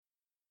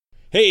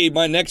Hey,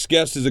 my next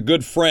guest is a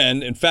good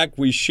friend. In fact,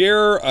 we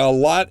share a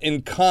lot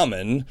in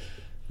common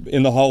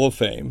in the Hall of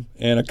Fame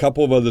and a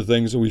couple of other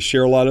things that we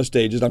share a lot of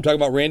stages. I'm talking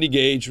about Randy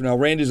Gage. Now,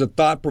 Randy's a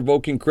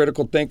thought-provoking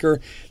critical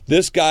thinker.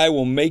 This guy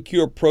will make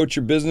you approach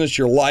your business,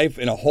 your life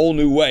in a whole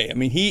new way. I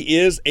mean, he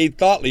is a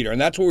thought leader, and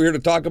that's what we're here to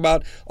talk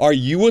about. Are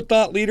you a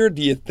thought leader?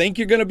 Do you think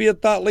you're going to be a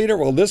thought leader?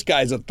 Well, this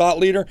guy's a thought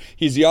leader.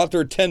 He's the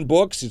author of 10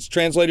 books. It's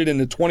translated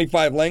into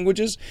 25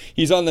 languages.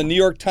 He's on the New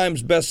York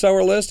Times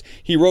bestseller list.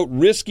 He wrote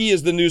Risky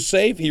is the New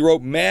Safe. He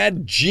wrote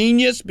Mad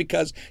Genius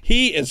because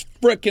he is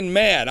freaking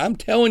mad. I'm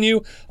telling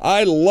you,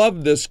 I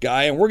love this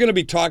guy, and we're going to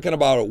be talking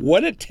about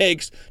what it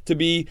takes to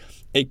be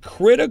a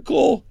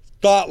critical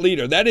thought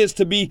leader. That is,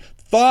 to be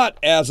thought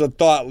as a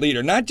thought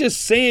leader, not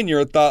just saying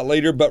you're a thought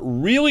leader, but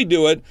really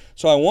do it.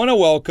 So I want to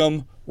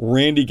welcome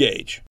Randy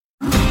Gage.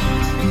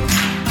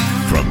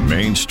 From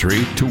Main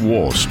Street to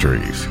Wall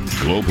Street,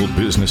 global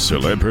business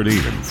celebrity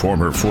and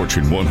former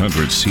Fortune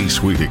 100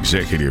 C-suite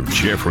executive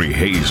Jeffrey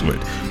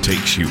Hazlett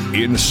takes you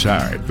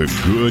inside the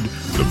good,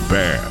 the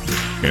bad,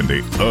 and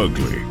the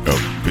ugly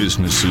of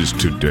businesses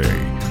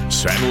today.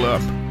 Saddle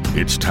up.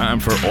 It's time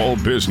for All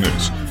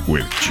Business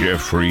with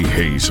Jeffrey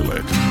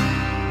Hazlett.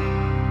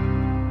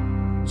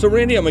 So,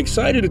 Randy, I'm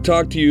excited to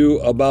talk to you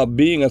about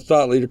being a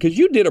thought leader because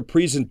you did a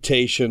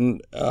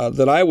presentation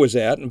that I was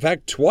at. In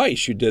fact,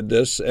 twice you did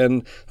this,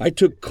 and I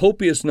took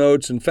copious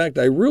notes. In fact,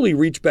 I really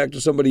reached back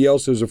to somebody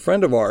else who's a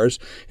friend of ours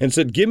and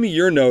said, give me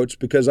your notes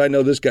because I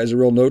know this guy's a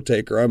real note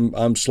taker.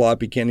 I'm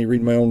sloppy, can't even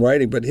read my own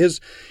writing. But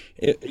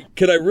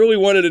I really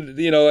wanted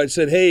to, I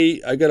said,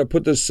 hey, I got to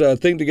put this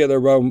thing together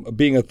about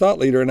being a thought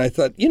leader. And I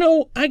thought,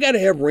 I got to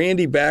have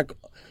Randy back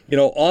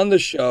on the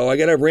show. I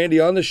got to have Randy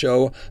on the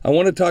show. I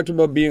want to talk to him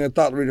about being a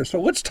thought leader. So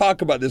let's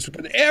talk about this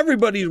because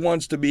everybody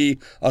wants to be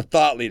a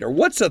thought leader.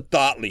 What's a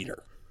thought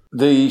leader?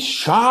 The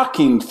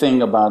shocking thing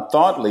about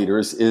thought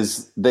leaders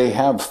is they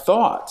have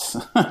thoughts.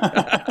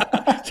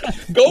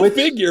 Go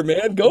figure,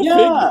 man. Go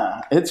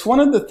figure. It's one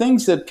of the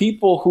things that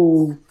people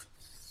who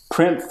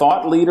print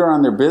thought leader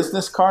on their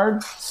business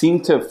card seem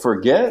to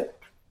forget,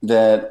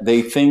 that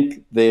they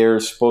think they're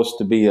supposed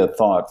to be a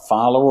thought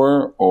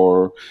follower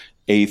or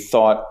a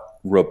thought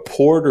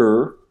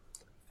reporter,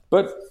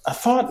 but a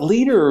thought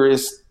leader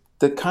is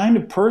the kind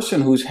of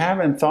person who's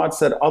having thoughts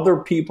that other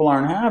people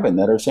aren't having,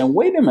 that are saying,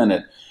 wait a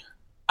minute,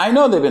 I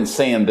know they've been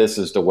saying this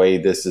is the way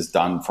this is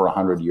done for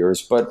 100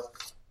 years, but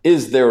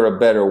is there a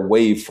better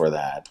way for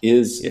that?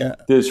 Is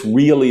this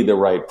really the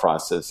right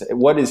process?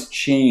 What has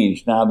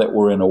changed now that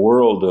we're in a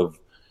world of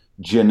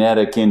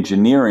genetic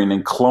engineering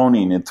and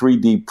cloning and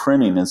 3D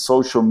printing and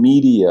social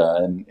media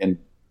and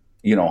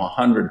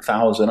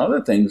 100,000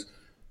 other things?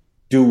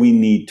 Do we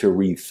need to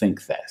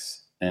rethink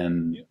this?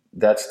 And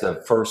that's the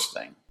first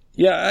thing.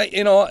 Yeah,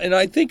 and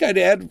I think I'd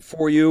add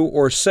for you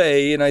or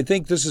say, and I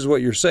think this is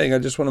what you're saying. I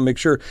just want to make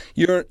sure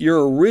your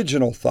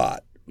original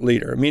thought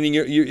leader, meaning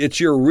it's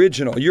your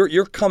original.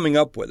 You're coming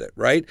up with it,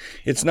 right?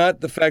 It's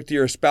not the fact that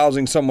you're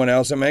espousing someone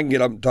else. I mean, I can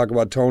get up and talk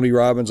about Tony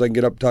Robbins. I can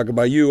get up and talk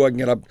about you. I can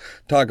get up and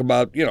talk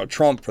about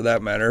Trump for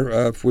that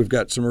matter. If we've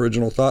got some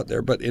original thought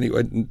there, but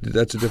anyway,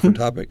 that's a different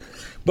topic.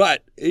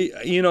 But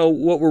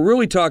what we're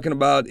really talking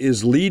about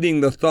is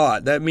leading the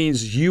thought. That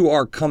means you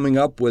are coming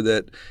up with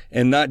it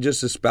and not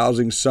just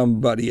espousing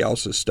somebody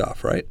else's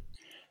stuff, right?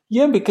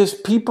 Yeah, because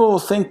people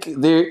think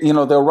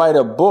they'll write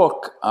a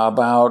book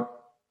about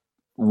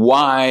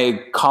why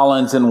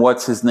Collins and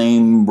what's his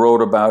name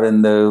wrote about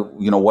in the,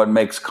 what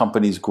makes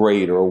companies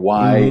great, or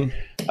why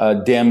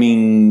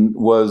Deming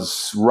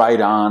was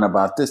right on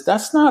about this.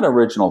 That's not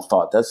original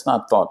thought. That's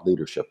not thought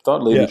leadership.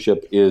 Thought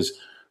leadership is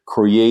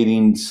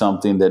creating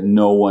something that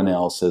no one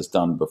else has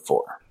done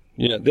before.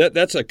 Yeah,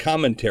 that's a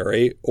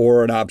commentary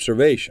or an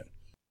observation.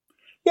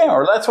 Yeah,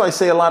 or that's why I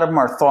say a lot of them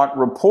are thought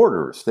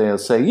reporters. They'll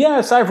say,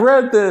 yes, I've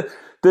read the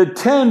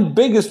 10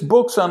 biggest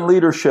books on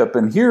leadership,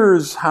 and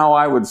here's how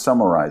I would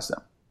summarize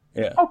them.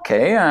 Yeah.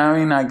 Okay, I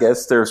mean, I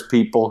guess there's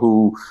people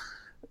who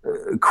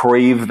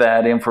crave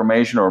that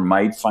information or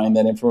might find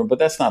that information, but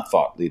that's not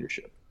thought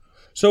leadership.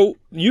 So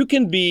you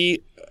can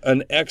be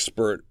an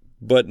expert,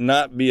 but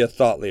not be a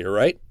thought leader,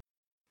 right?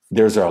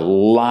 There's a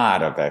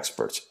lot of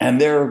experts,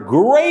 and they're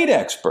great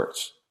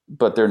experts,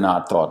 but they're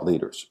not thought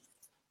leaders.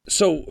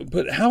 So,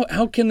 but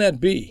how can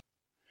that be?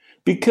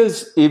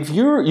 Because if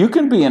you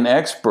can be an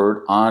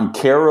expert on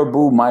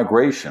caribou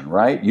migration,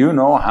 right? You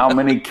know how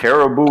many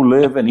caribou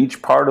live in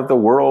each part of the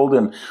world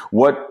and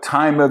what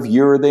time of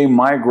year they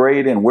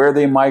migrate and where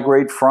they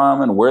migrate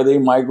from and where they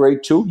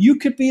migrate to. You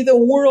could be the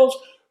world's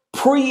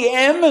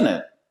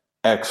preeminent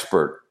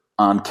expert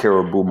on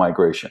caribou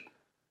migration.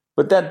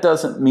 But that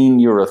doesn't mean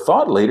you're a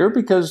thought leader,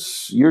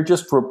 because you're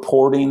just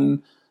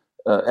reporting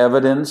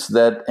evidence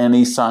that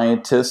any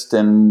scientist,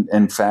 and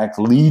in fact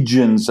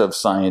legions of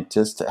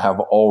scientists, have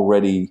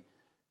already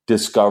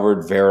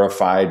discovered,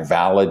 verified,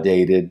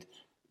 validated.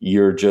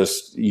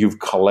 You've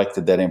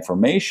collected that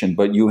information,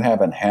 but you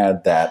haven't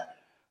had that.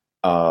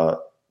 A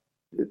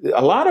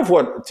lot of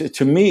what,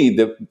 to me,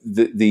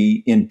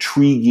 the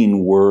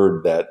intriguing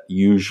word that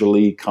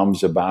usually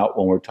comes about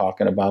when we're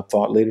talking about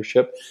thought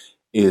leadership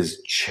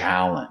is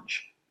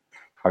challenge.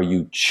 Are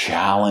you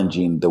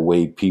challenging the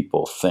way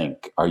people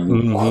think? Are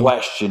you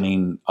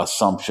questioning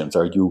assumptions?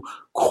 Are you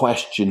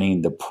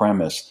questioning the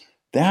premise?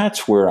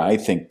 That's where I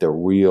think the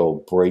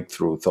real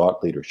breakthrough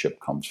thought leadership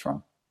comes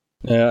from.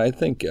 Yeah, I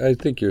think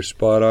you're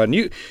spot on.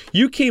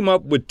 You came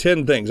up with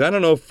 10 things. I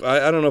don't know if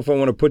I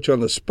want to put you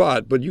on the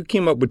spot, but you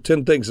came up with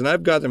 10 things, and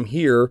I've got them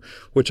here,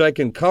 which I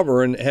can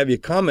cover and have you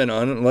comment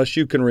on, unless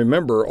you can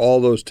remember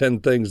all those 10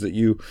 things that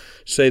you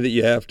say that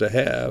you have to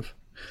have.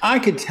 I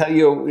could tell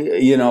you,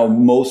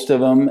 most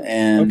of them,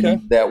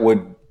 and that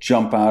would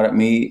jump out at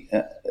me.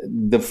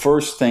 The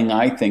first thing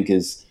I think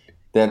is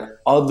that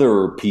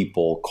other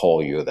people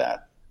call you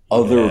that.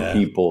 Other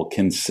people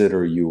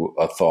consider you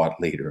a thought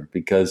leader,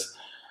 because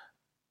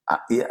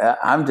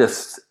I'm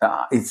just,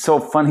 it's so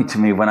funny to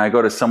me when I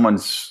go to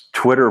someone's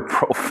Twitter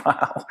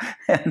profile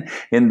and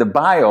in the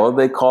bio,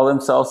 they call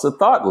themselves a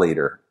thought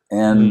leader.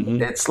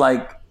 And it's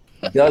like,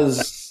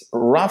 does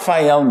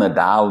Rafael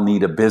Nadal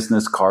need a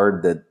business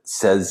card that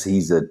says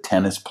he's a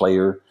tennis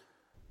player?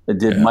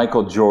 Did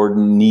Michael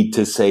Jordan need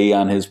to say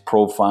on his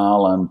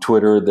profile on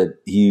Twitter that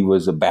he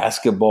was a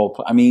basketball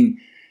player? I mean,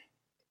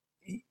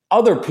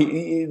 other people,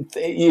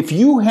 if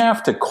you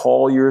have to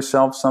call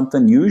yourself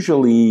something,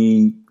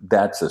 usually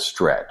that's a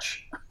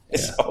stretch. Yeah.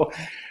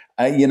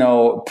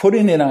 So,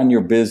 putting it on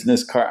your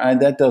business card,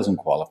 that doesn't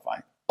qualify.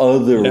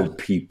 Other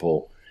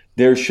people,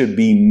 there should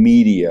be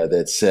media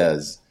that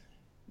says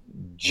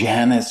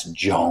Janice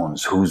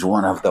Jones, who's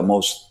one of the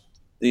most,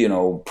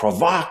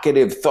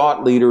 provocative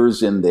thought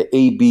leaders in the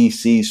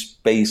ABC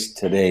space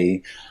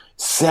today,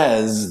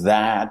 says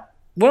that,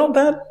 well,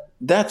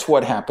 that's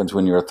what happens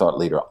when you're a thought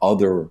leader.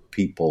 Other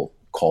people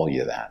call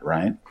you that,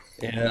 right?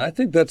 Yeah, I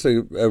think that's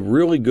a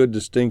really good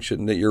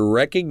distinction, that you're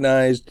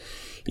recognized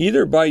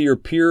either by your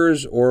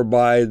peers or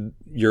by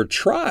your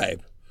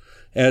tribe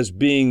as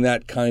being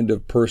that kind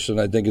of person.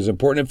 I think is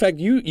important. In fact,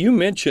 you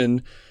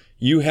mentioned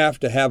you have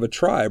to have a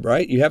tribe,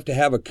 right? You have to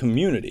have a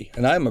community.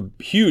 And I'm a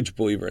huge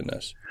believer in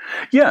this.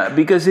 Yeah,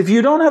 because if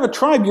you don't have a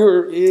tribe,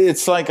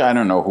 it's like, I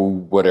don't know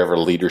whatever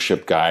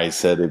leadership guy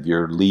said, if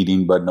you're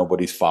leading but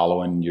nobody's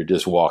following, you're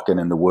just walking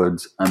in the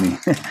woods. I mean,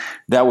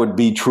 that would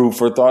be true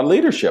for thought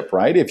leadership,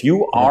 right? If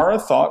you are a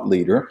thought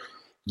leader,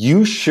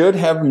 you should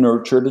have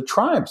nurtured a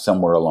tribe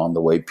somewhere along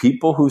the way.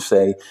 People who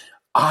say,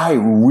 I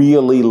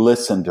really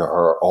listen to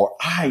her, or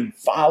I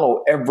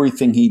follow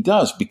everything he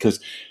does because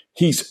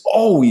he's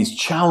always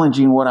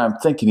challenging what I'm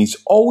thinking. He's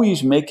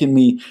always making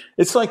me.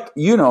 It's like,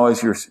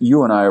 as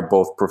you and I are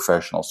both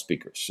professional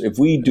speakers. If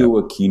we do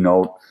a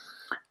keynote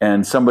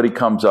and somebody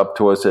comes up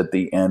to us at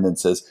the end and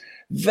says,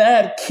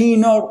 that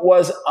keynote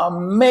was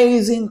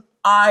amazing,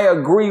 I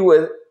agree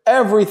with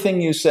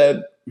everything you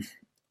said,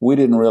 we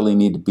didn't really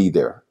need to be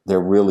there.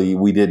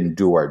 We didn't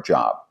do our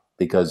job,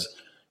 because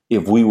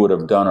if we would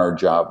have done our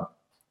job,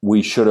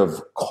 we should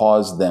have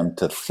caused them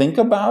to think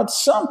about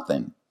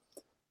something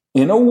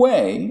in a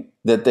way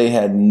that they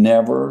had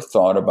never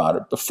thought about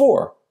it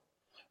before.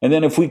 And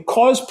then if we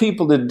cause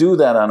people to do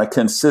that on a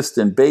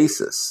consistent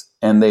basis,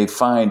 and they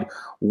find,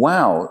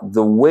 wow,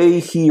 the way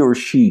he or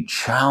she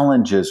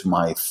challenges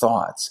my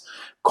thoughts,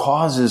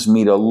 causes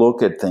me to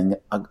look at things,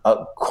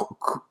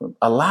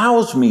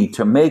 allows me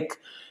to make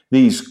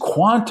these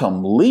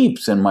quantum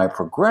leaps in my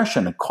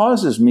progression, it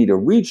causes me to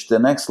reach the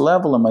next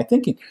level in my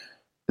thinking,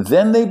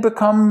 then they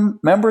become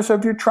members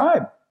of your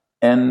tribe.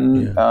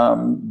 And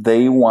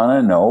they want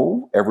to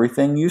know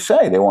everything you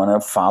say. They want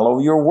to follow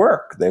your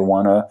work. They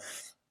want to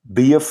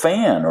be a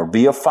fan or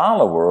be a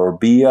follower or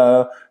be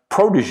a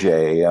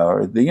protege,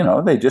 or they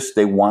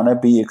want to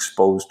be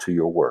exposed to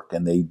your work,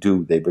 and they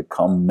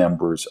become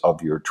members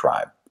of your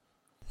tribe.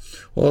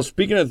 Well,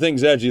 speaking of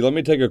things edgy, let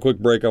me take a quick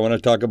break. I want to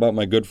talk about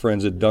my good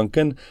friends at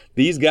Dunkin'.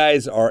 These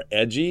guys are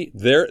edgy.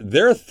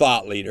 They're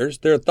thought leaders.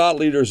 They're thought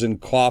leaders in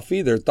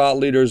coffee. They're thought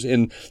leaders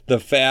in the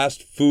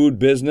fast food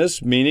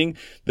business, meaning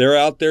they're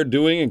out there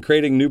doing and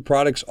creating new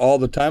products all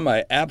the time.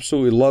 I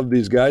absolutely love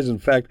these guys. In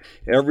fact,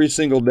 every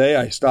single day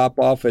I stop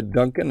off at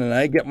Dunkin' and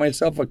I get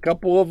myself a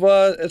couple of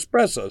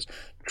espressos.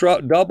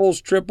 Doubles,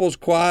 triples,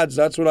 quads.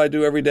 That's what I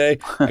do every day.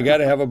 I got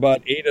to have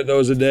about 8 of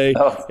those a day.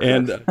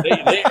 And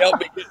they help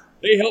me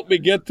They help me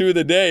get through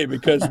the day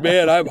because,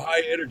 man, I'm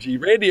high energy.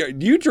 Randy,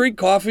 do you drink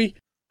coffee?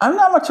 I'm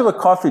not much of a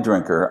coffee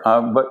drinker,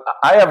 but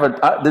I have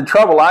the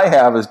trouble I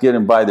have is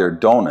getting by their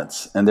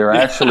donuts, and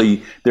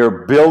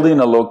they're building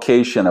a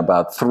location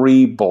about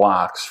 3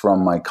 blocks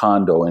from my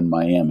condo in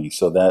Miami,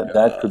 so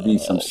that could be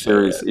some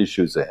serious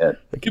issues ahead.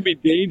 It could be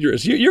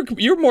dangerous.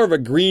 You're more of a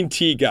green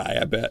tea guy,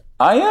 I bet.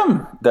 I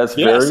am. That's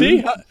very.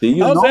 See,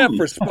 how's that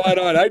for spot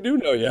on? I do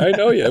know you. I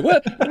know you. Well,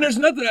 and there's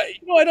nothing.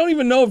 I don't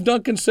even know if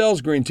Dunkin'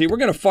 sells green tea. We're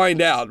going to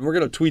find out. We're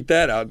going to tweet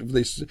that out.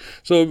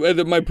 So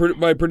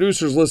my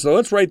producers listen.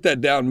 Let's write that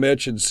down,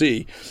 Mitch, and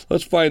see.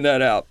 Let's find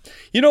that out.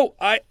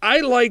 I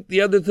like the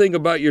other thing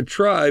about your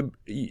tribe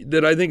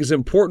that I think is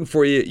important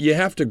for you. You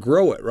have to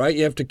grow it, right?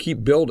 You have to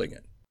keep building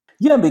it.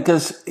 Yeah,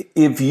 because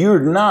if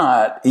you're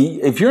not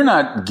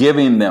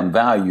giving them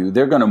value,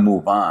 they're going to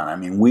move on. I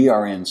mean, we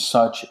are in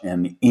such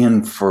an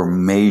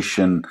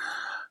information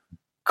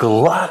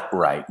glut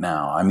right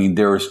now. I mean,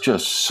 there's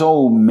just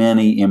so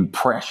many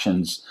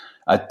impressions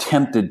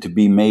attempted to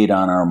be made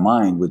on our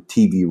mind with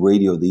TV,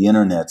 radio, the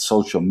internet,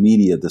 social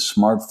media, the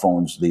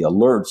smartphones, the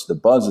alerts, the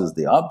buzzes,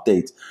 the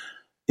updates.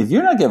 If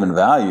you're not giving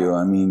value,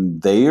 I mean,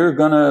 they are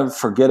going to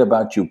forget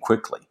about you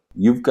quickly.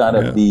 You've got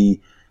to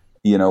be,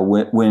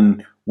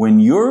 when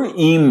your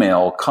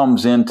email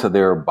comes into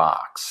their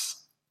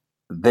box,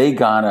 they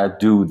got to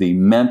do the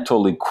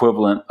mental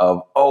equivalent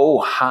of, oh,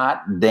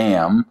 hot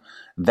damn,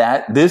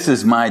 that this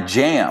is my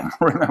jam.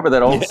 Remember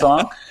that old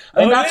song?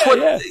 I mean,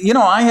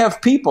 I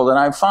have people that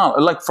I've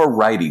found, like for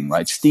writing,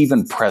 right?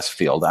 Stephen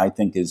Pressfield, I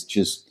think, is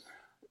just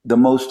the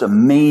most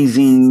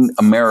amazing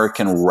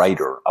American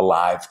writer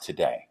alive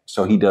today.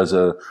 So he's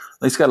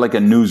got like a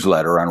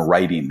newsletter on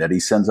writing that he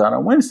sends out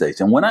on Wednesdays.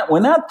 And when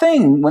that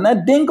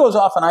ding goes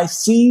off and I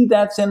see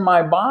that's in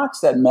my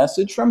box, that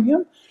message from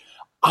him,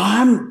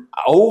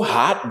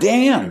 hot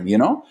damn,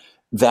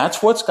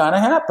 that's what's got to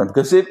happen.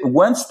 Because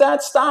once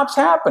that stops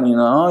happening,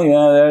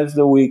 there's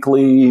the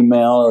weekly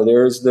email or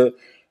there's the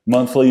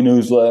monthly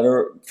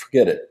newsletter,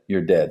 forget it,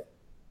 you're dead.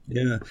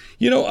 Yeah.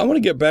 I want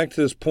to get back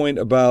to this point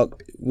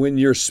about when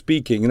you're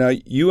speaking. Now,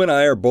 you and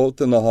I are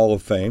both in the Hall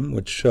of Fame,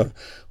 which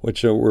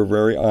we're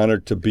very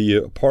honored to be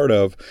a part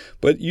of.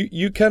 But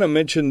you kind of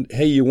mentioned,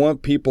 hey, you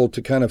want people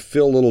to kind of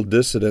feel a little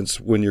dissonance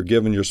when you're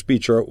giving your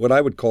speech, or what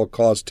I would call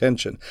cause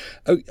tension.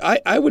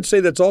 I would say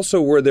that's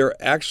also where they're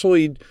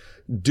actually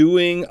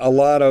doing a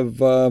lot of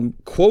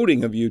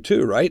quoting of you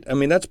too, right? I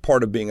mean, that's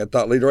part of being a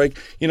thought leader. Like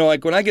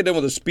when I get done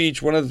with a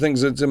speech, one of the things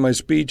that's in my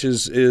speech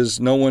is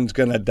no one's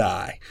going to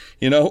die,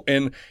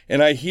 and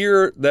I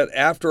hear that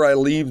after I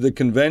leave the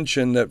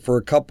convention that for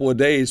a couple of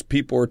days,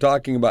 people are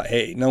talking about,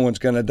 hey, no one's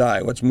going to die.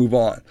 Let's move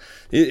on.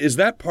 Is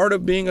that part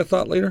of being a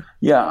thought leader?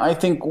 Yeah, I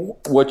think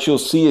what you'll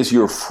see is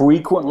you're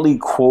frequently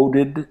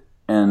quoted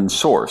and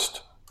sourced.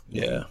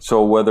 Yeah.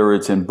 So whether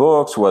it's in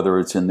books, whether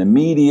it's in the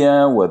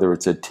media, whether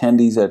it's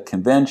attendees at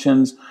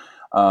conventions,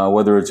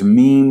 whether it's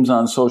memes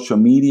on social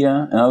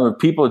media, and other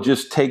people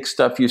just take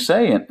stuff you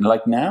say. And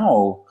like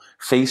now,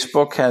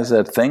 Facebook has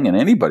that thing and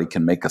anybody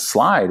can make a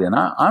slide. And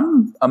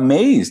I'm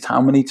amazed how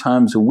many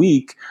times a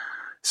week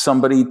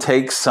somebody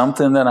takes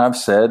something that I've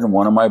said in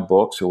one of my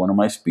books or one of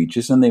my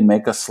speeches and they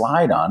make a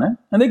slide on it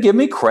and they give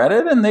me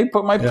credit and they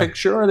put my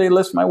picture or they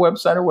list my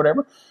website or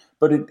whatever.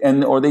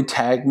 Or they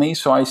tag me,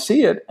 so I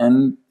see it,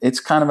 and it's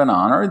kind of an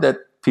honor that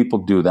people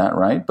do that,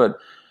 right? But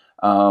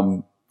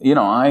I've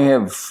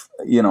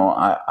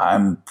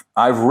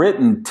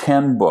written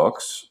 10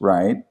 books,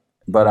 right?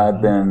 But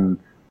I've been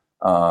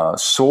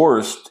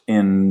sourced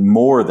in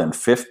more than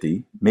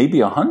 50, maybe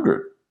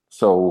 100.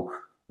 So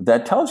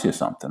that tells you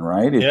something,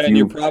 right? And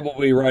you're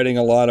probably writing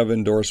a lot of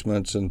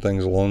endorsements and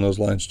things along those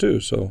lines too.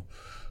 So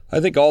I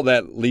think all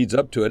that leads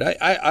up to it.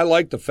 I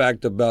like the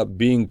fact about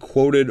being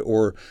quoted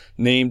or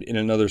named in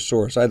another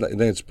source. I think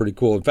it's pretty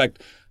cool. In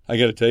fact, I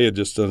got to tell you,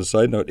 just on a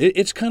side note,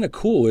 it's kind of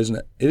cool, isn't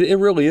it? It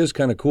really is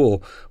kind of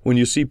cool when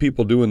you see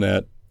people doing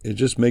that. It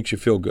just makes you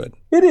feel good.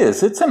 It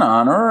is. It's an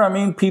honor. I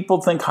mean,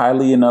 people think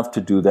highly enough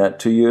to do that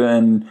to you.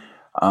 And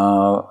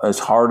as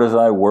hard as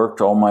I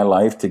worked all my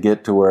life to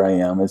get to where I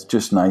am, it's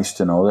just nice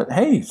to know that,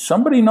 hey,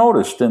 somebody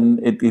noticed and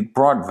it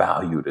brought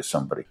value to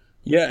somebody.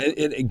 Yeah,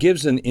 it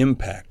gives an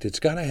impact. It's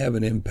got to have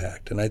an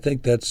impact, and I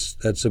think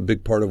that's a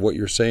big part of what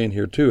you're saying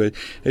here too.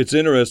 It's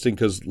interesting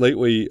because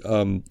lately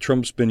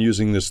Trump's been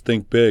using this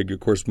 "Think Big." Of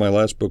course, my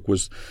last book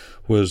was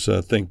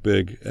 "Think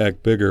Big,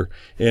 Act Bigger,"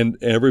 and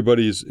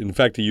everybody's. In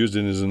fact, he used it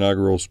in his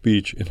inaugural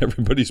speech, and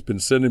everybody's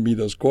been sending me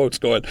those quotes,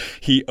 going,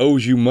 "He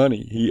owes you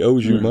money. He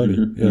owes you money."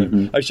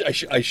 Yeah.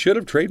 I should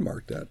have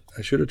trademarked that.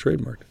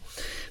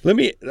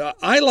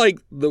 I like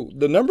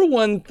the number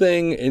one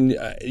thing, and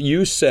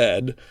you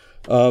said.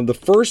 The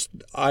first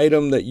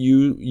item that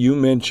you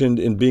mentioned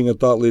in being a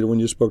thought leader when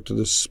you spoke to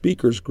the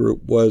speakers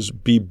group was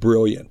be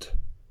brilliant.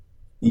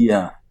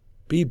 Yeah.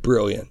 Be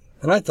brilliant.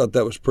 And I thought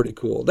that was pretty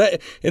cool.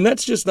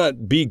 That's just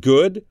not be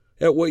good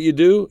at what you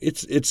do.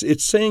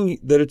 It's saying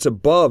that it's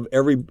above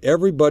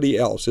everybody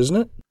else, isn't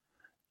it?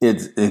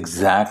 It's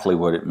exactly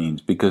what it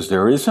means because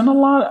there isn't a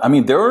lot.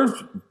 There are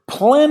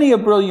plenty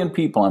of brilliant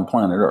people on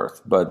planet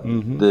Earth, but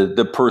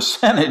the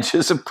percentage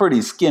is a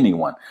pretty skinny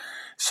one.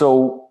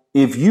 So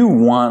if you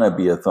want to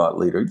be a thought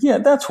leader,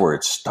 that's where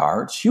it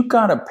starts. You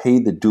got to pay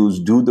the dues,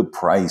 do the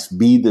price,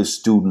 be the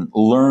student,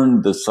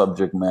 learn the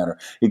subject matter,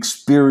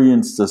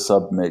 experience the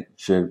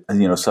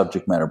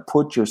subject matter,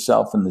 put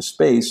yourself in the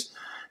space,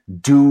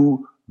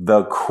 do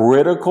the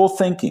critical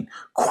thinking,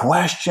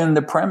 question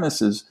the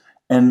premises,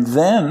 and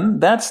then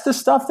that's the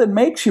stuff that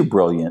makes you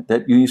brilliant.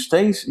 That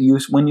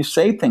when you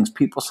say things,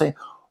 people say,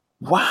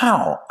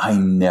 "Wow, I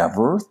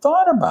never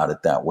thought about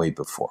it that way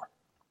before."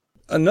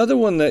 Another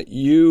one that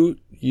you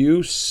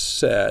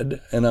said,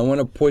 and I want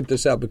to point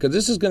this out because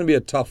this is going to be a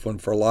tough one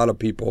for a lot of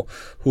people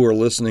who are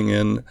listening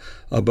in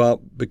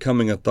about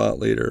becoming a thought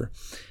leader.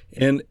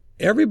 And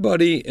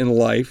everybody in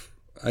life,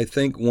 I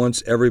think,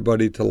 wants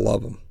everybody to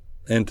love them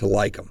and to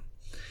like them.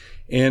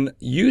 And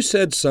you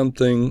said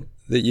something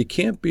that you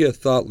can't be a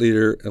thought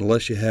leader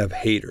unless you have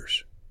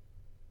haters.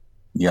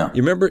 Yeah.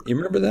 You remember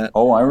that?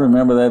 Oh, I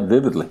remember that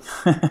vividly.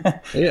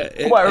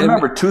 Yeah. Well, I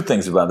remember two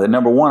things about that.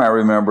 Number one, I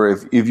remember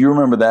if you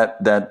remember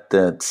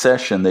that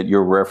session that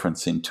you're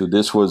referencing to,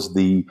 this was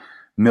the $1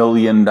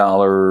 million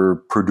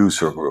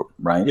producer group,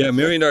 right? Yeah, $1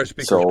 million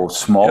speakers. So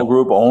small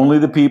group, only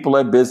the people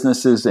at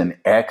businesses in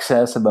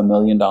excess of $1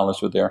 million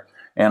were there.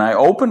 And I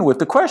opened with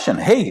the question,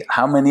 hey,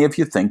 how many of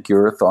you think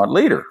you're a thought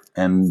leader?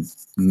 And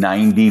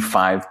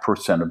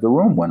 95% of the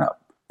room went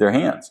up their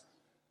hands.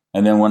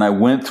 And then when I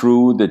went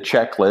through the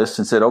checklist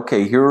and said,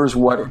 okay, here's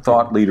what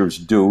thought leaders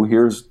do,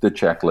 here's the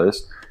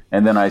checklist.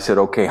 And then I said,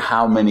 okay,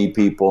 how many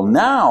people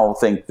now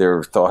think they're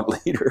a thought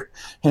leader?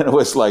 And it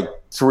was like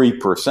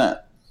 3%.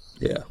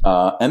 Yeah.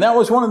 And that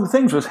was one of the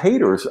things with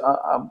haters.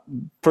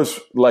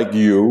 Like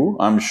you,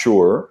 I'm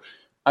sure,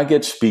 I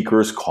get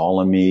speakers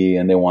calling me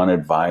and they want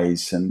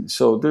advice. And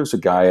so there's a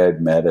guy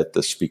I'd met at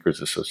the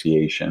Speakers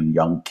Association,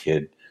 young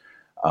kid,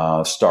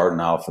 starting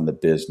off in the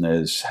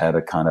business, had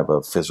a kind of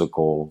a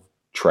physical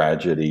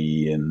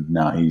tragedy, and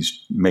now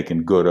he's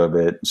making good of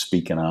it and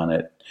speaking on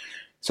it.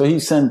 So he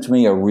sent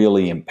me a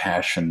really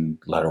impassioned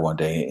letter one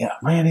day. Yeah,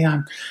 Randy,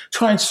 I'm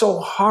trying so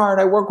hard.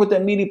 I work with the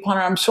media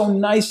planner. I'm so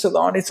nice to the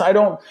audience.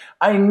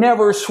 I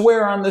never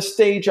swear on the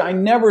stage. I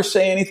never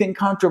say anything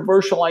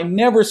controversial. I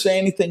never say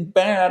anything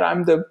bad.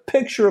 I'm the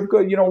picture of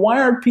good.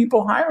 Why aren't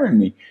people hiring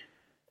me?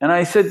 And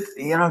I said,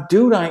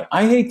 dude, I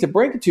hate to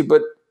break it to you,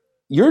 but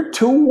you're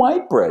too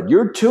white bread.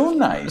 You're too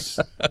nice.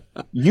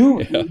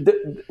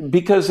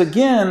 Because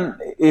again,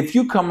 if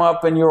you come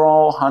up and you're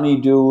all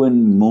honeydew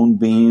and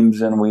moonbeams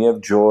and we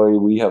have joy,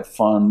 we have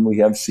fun, we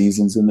have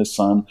seasons in the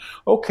sun.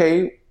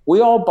 Okay,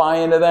 we all buy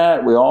into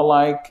that. We all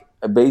like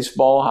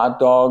baseball, hot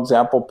dogs,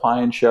 apple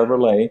pie, and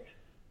Chevrolet.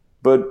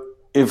 But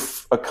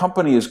if a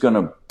company is going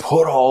to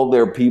put all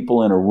their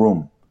people in a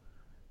room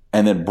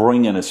and then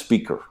bring in a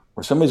speaker,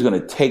 or somebody's going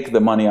to take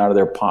the money out of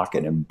their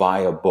pocket and buy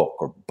a book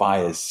or buy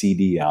a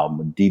CD album,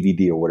 a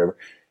DVD or whatever,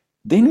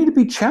 they need to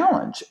be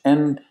challenged.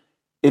 And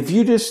if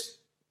you just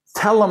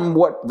tell them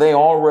what they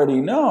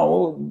already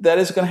know, that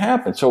is going to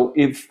happen. So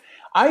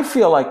I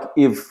feel like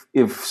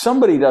if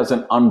somebody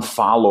doesn't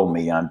unfollow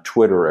me on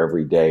Twitter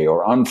every day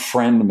or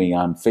unfriend me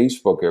on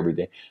Facebook every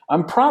day,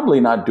 I'm probably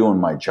not doing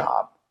my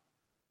job,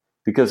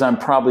 because I'm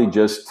probably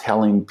just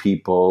telling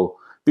people.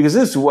 Because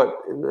this is what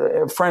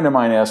a friend of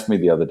mine asked me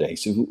the other day. He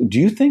said, do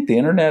you think the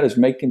internet is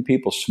making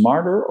people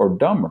smarter or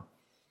dumber?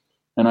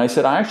 And I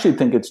said, I actually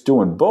think it's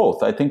doing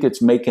both. I think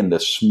it's making the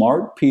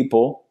smart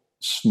people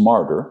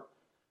smarter,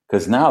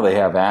 because now they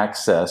have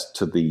access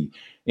to the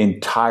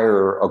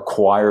entire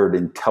acquired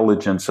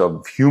intelligence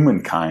of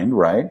humankind,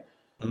 right?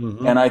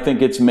 Mm-hmm. And I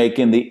think it's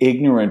making the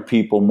ignorant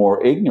people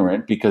more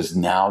ignorant, because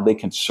now they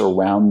can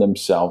surround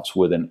themselves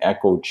with an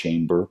echo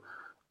chamber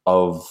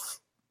of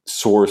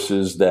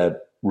sources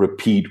that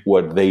repeat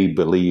what they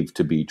believe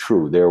to be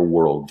true, their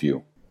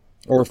worldview.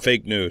 Or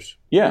fake news.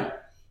 Yeah.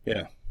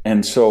 Yeah.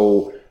 And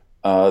so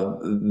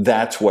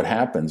that's what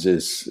happens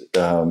is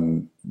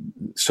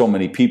so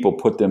many people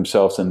put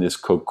themselves in this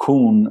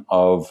cocoon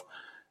of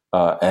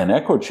an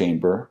echo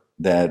chamber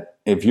that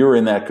if you're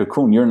in that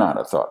cocoon, you're not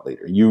a thought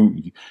leader.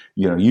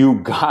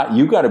 You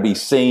got to be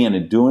saying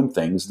and doing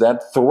things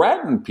that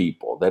threaten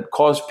people, that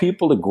cause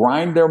people to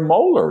grind their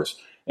molars.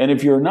 And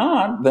if you're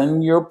not,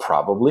 then you're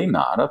probably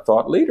not a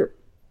thought leader.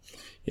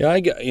 Yeah,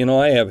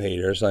 I have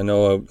haters. I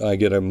know I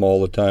get them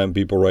all the time.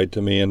 People write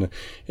to me, and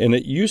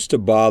it used to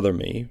bother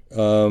me,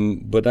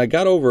 but I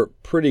got over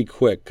it pretty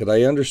quick, because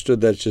I understood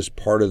that's just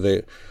part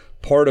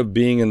of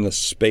being in the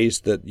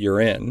space that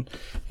you're in.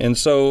 And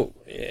so,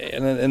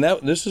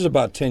 this is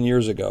about 10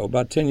 years ago.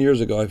 About 10 years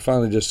ago, I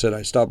finally just said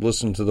I stopped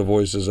listening to the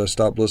voices. I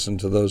stopped listening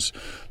to those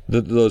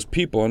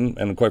people,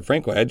 and quite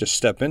frankly, I just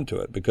step into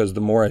it, because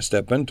the more I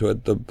step into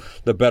it,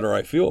 the better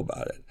I feel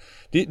about it.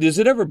 Does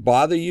it ever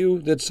bother you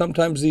that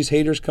sometimes these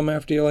haters come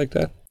after you like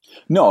that?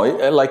 No,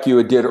 like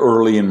you did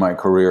early in my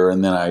career,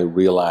 and then I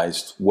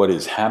realized what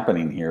is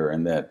happening here,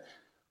 and that,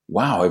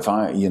 wow, if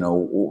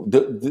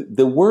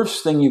the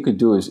worst thing you could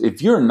do is,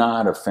 if you're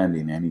not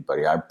offending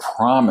anybody, I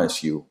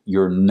promise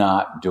you're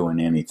not doing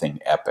anything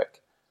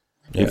epic.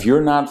 Yeah. If you're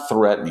not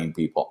threatening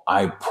people,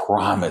 I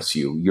promise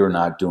you're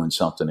not doing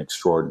something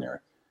extraordinary.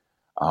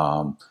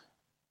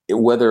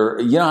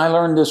 I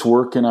learned this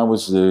work, and I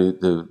was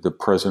the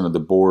president of the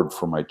board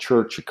for my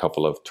church a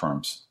couple of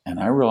terms. And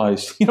I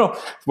realized,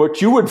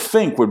 what you would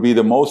think would be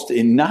the most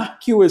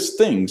innocuous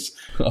things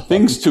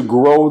to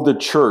grow the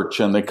church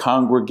and the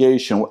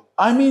congregation.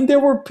 I mean, there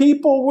were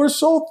people were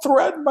so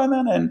threatened by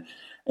that.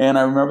 And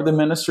I remember the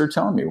minister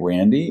telling me,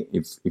 Randy,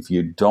 if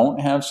you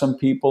don't have some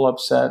people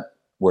upset,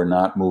 we're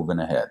not moving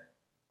ahead.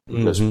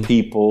 Because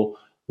people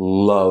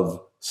love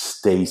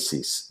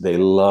stasis. They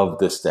love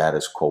the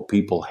status quo.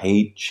 People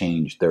hate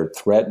change. They're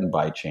threatened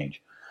by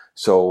change.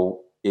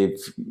 So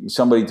if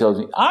somebody tells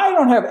me, I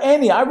don't have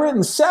any, I've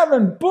written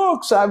 7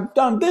 books, I've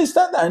done this,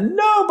 that, and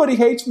nobody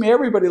hates me,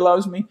 everybody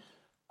loves me,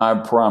 I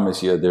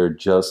promise you they're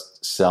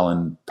just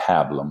selling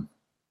pablum.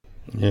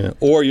 Yeah.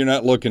 Or you're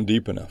not looking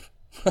deep enough.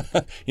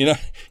 You're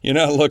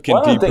not looking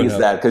Well, I don't deep think enough.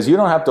 it's that, because you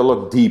don't have to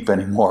look deep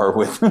anymore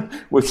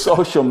with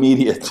social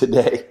media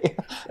today.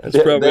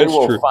 They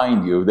will true.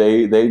 find you.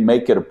 They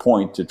make it a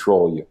point to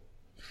troll you.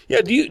 Yeah,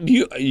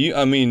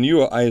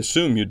 I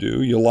assume you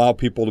do. You allow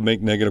people to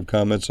make negative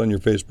comments on your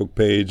Facebook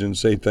page and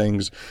say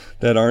things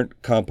that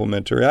aren't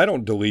complimentary. I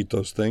don't delete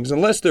those things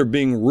unless they're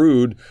being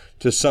rude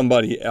to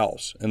somebody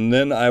else, and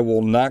then I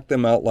will knock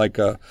them out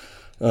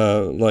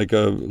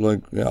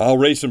I'll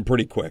race them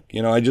pretty quick.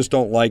 I just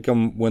don't like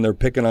them when they're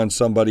picking on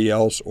somebody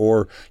else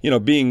or,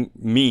 being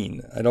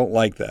mean. I don't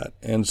like that.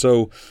 And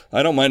so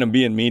I don't mind them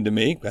being mean to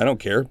me. I don't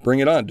care. Bring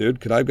it on, dude.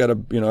 Cause I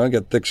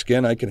got thick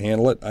skin. I can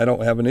handle it. I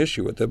don't have an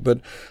issue with it. But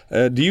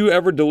do you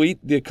ever delete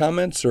the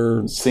comments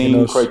or?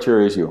 Same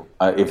criteria as you.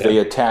 If they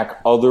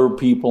attack other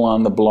people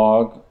on the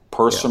blog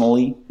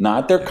personally,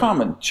 not their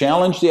comment,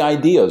 challenge the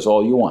ideas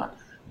all you want.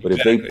 But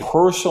if they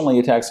personally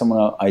attack someone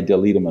else, I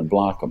delete them and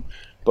block them.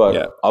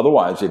 But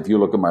otherwise, if you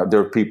look at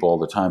there are people all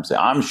the time say,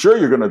 I'm sure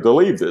you're going to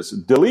delete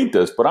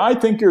this, but I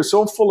think you're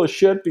so full of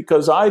shit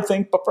because I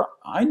think,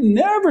 I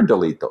never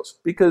delete those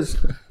because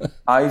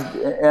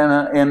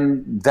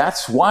and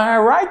that's why I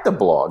write the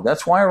blog.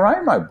 That's why I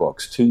write my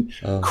books, to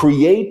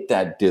create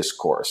that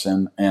discourse.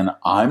 And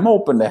I'm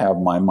open to have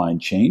my mind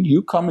changed.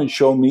 You come and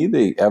show me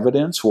the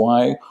evidence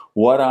why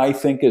what I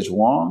think is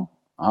wrong.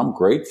 I'm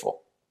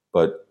grateful,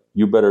 but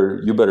you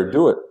better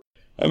do it.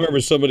 I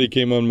remember somebody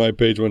came on my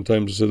page one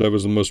time and said I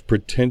was the most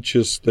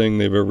pretentious thing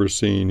they've ever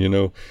seen,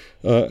 and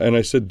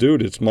I said,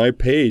 dude, it's my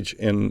page.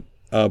 And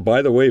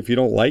by the way, if you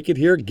don't like it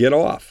here, get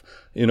off.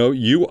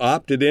 You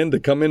opted in to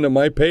come into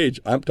my page.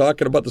 I'm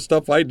talking about the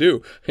stuff I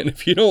do. And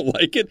if you don't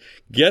like it,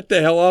 get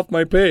the hell off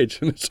my page.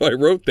 And so I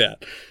wrote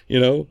that, I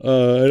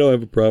don't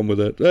have a problem with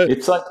that.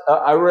 It's like,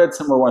 I read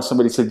somewhere where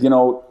somebody said,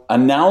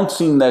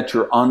 announcing that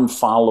you're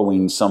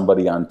unfollowing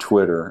somebody on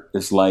Twitter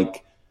is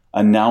like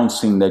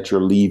announcing that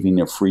you're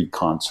leaving a free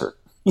concert.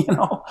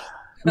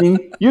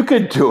 You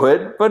could do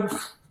it, but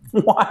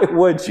why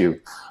would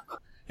you?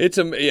 That's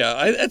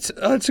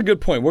a good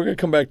point. We're going to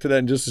come back to that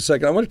in just a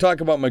second. I want to talk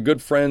about my good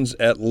friends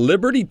at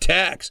Liberty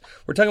Tax.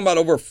 We're talking about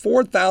over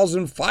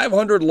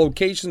 4,500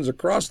 locations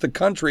across the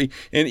country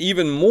and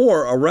even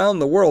more around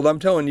the world. I'm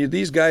telling you,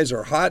 these guys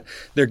are hot.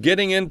 They're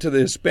getting into the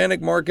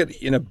Hispanic market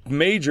in a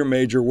major,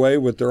 major way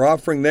with their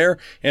offering there,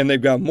 and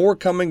they've got more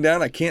coming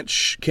down. I can't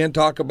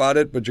talk about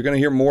it, but you're going to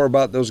hear more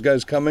about those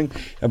guys coming.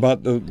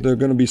 They're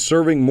going to be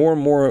serving more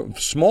and more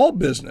small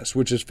business,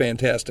 which is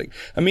fantastic.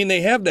 I mean,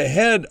 they have the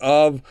head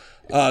of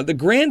the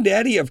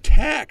granddaddy of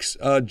tax,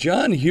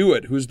 John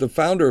Hewitt, who's the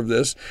founder of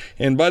this.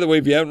 And by the way,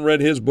 if you haven't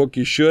read his book,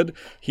 you should.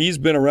 He's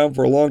been around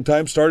for a long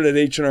time, started at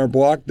H&R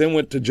Block, then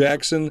went to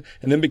Jackson,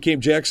 and then became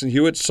Jackson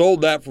Hewitt,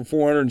 sold that for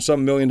 $400 and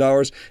some million,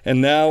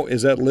 and now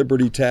is at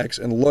Liberty Tax.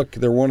 And look,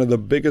 they're one of the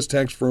biggest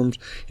tax firms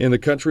in the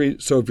country.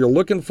 So if you're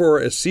looking for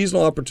a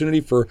seasonal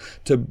opportunity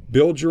to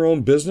build your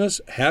own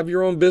business, have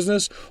your own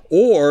business,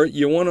 or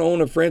you want to own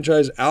a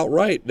franchise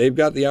outright, they've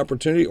got the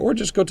opportunity, or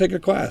just go take a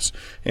class.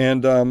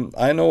 And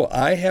I know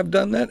I have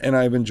done that, and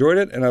I've enjoyed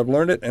it, and I've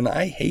learned it, and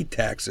I hate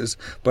taxes,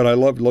 but I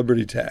love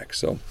Liberty Tax.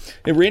 So,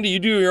 hey, Randy, you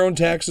do your own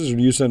taxes, or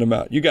do you send them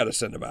out? You got to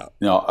send them out.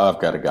 No, I've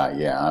got a guy.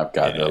 Yeah, I've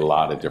got a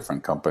lot of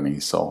different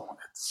companies, so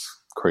it's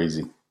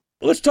crazy.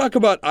 Let's talk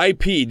about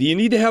IP. Do you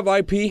need to have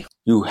IP?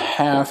 You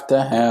have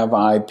to have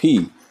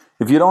IP.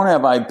 If you don't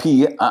have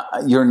IP,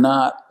 you're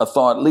not a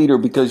thought leader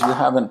because you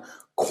haven't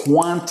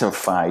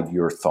quantified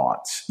your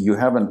thoughts. You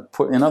haven't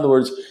put, in other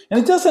words,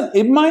 and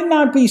it might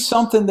not be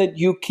something that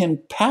you can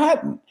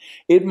patent.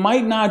 It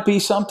might not be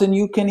something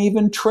you can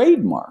even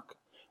trademark,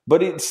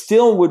 but it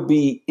still would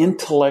be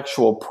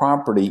intellectual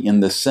property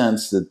in the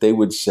sense that they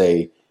would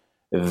say,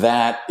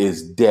 that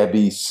is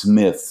Debbie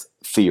Smith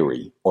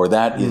theory, or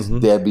that is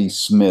Debbie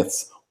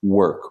Smith's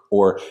work,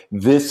 or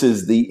this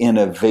is the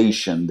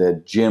innovation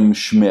that Jim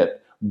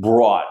Schmidt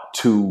brought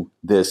to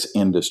this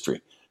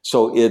industry.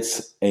 So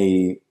it's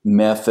a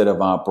method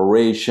of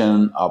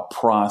operation, a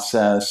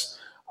process,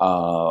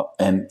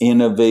 an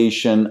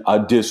innovation, a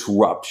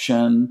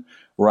disruption,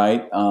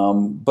 right?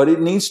 But it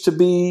needs to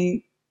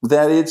be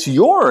that it's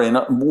your. And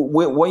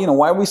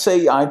why we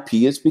say IP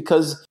is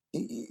because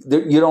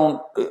you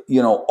don't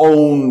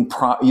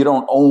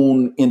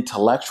own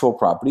intellectual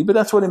property, but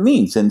that's what it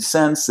means. In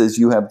sense, is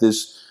you have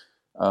this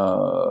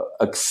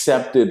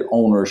accepted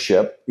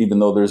ownership, even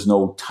though there's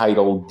no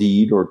title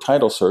deed or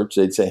title search.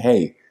 They'd say,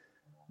 hey,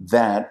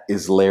 that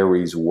is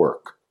Larry's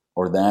work,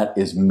 or that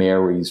is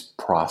Mary's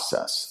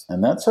process.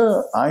 And that's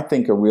I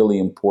think a really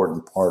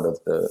important part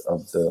of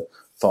the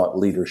thought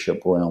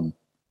leadership realm.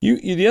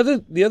 The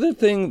other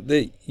thing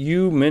that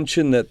you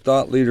mentioned that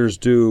thought leaders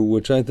do,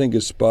 which I think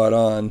is spot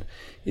on,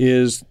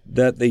 is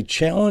that they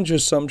challenge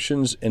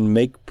assumptions and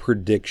make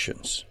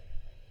predictions.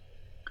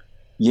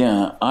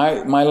 Yeah,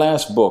 my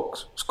last book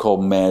is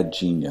called Mad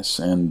Genius,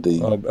 and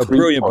a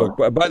brilliant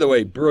book. By the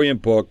way,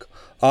 brilliant book.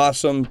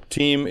 Awesome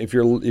team. If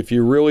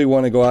you really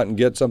want to go out and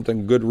get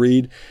something good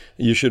read,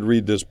 you should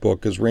read this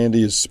book because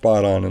Randy is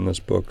spot on in this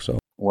book. So.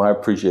 Well, I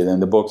appreciate it.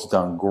 And the book's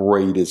done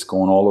great. It's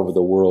going all over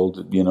the world.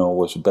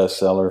 Was a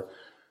bestseller.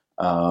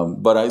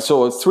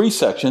 So 3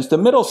 sections. The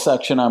middle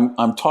section,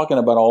 I'm talking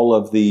about all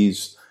of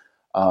these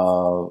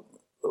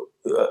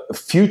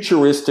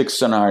futuristic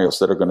scenarios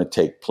that are going to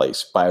take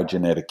place,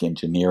 biogenetic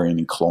engineering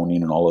and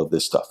cloning and all of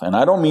this stuff. And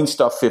I don't mean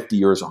stuff 50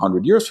 years,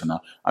 100 years from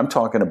now. I'm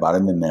talking about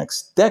in the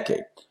next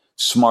decade.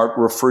 Smart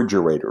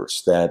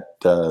refrigerators that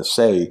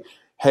say,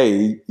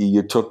 hey,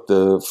 you took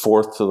the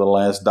fourth to the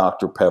last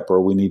Dr. Pepper.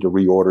 We need to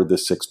reorder the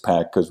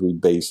 6-pack because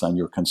based on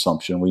your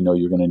consumption, we know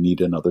you're going to need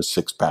another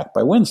 6-pack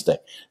by Wednesday.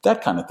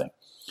 That kind of thing.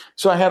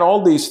 So I had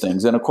all these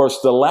things. And of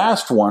course, the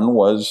last one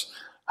was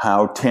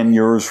how 10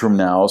 years from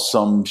now,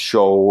 some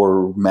show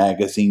or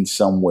magazine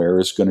somewhere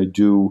is going to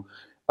do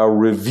a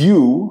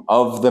review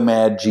of the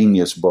Mad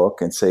Genius book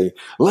and say,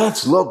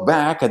 let's look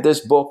back at this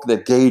book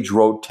that Gage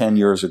wrote 10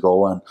 years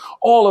ago and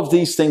all of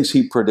these things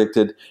he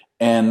predicted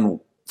and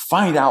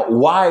find out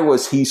why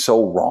was he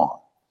so wrong.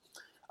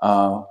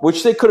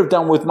 Which they could have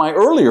done with my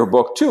earlier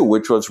book too,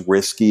 which was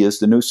Risky is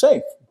the New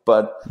Safe.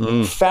 But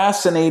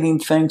fascinating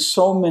things,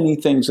 so many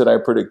things that I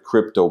predict,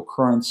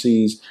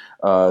 cryptocurrencies,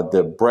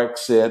 the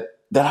Brexit,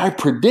 that I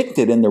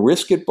predicted in the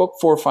Risk It book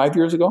 4 or 5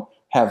 years ago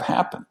have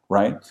happened,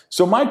 right?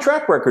 So my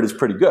track record is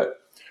pretty good.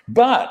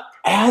 But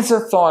as a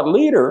thought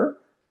leader,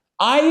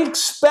 I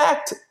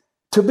expect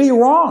to be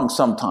wrong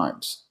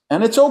sometimes.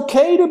 And it's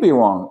okay to be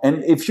wrong.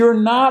 And if you're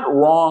not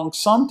wrong,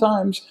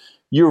 sometimes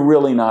you're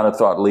really not a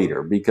thought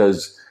leader,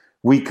 because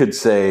we could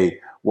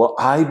say, well,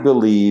 I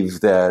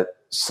believe that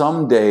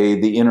someday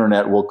the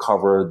internet will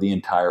cover the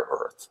entire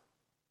earth.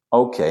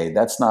 Okay,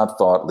 that's not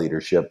thought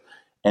leadership.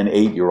 An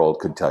 8-year-old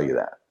could tell you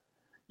that.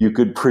 You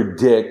could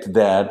predict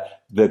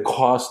that the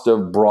cost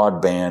of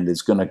broadband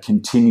is going to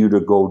continue to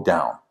go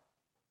down.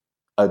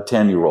 A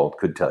 10-year-old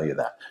could tell you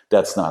that.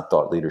 That's not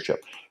thought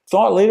leadership.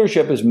 Thought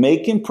leadership is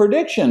making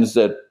predictions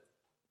that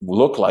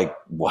look like,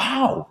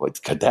 wow,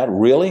 could that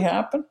really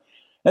happen?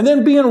 And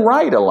then being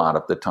right a lot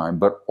of the time,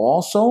 but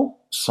also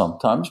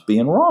sometimes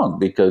being wrong,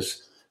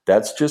 because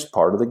that's just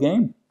part of the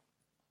game.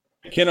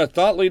 Can a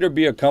thought leader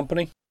be a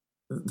company?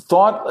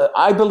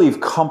 I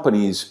believe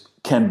companies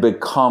can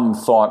become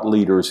thought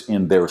leaders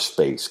in their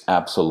space.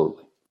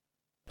 Absolutely.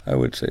 I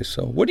would say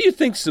so. What do you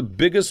think's the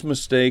biggest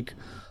mistake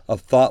a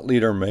thought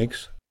leader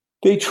makes?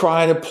 They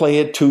try to play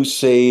it too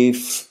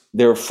safe.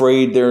 They're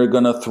afraid they're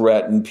going to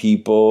threaten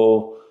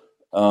people.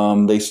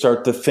 They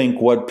start to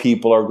think what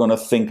people are going to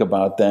think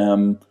about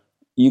them.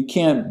 You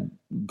can't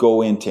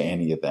go into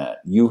any of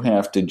that. You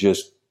have to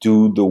just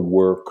do the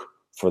work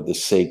for the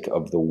sake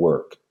of the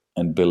work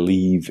and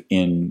believe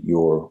in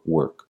your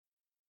work.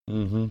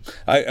 Mm-hmm.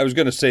 I was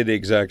going to say the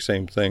exact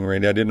same thing,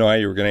 Randy. I didn't know how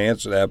you were going to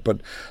answer that,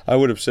 but I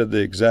would have said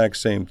the exact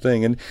same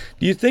thing. And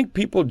do you think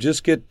people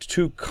just get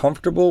too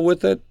comfortable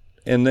with it,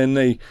 and then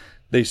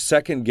they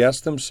second guess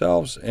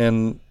themselves,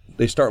 and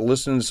they start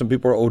listening to some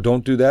people, oh,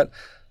 don't do that?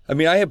 I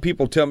mean, I have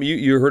people tell me,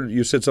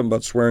 you said something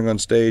about swearing on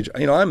stage.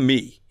 You know, I'm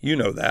me. You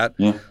know that.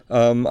 Yeah.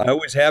 I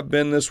always have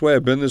been this way.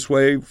 I've been this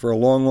way for a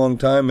long, long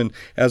time. And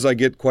as I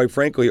get, quite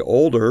frankly,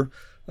 older,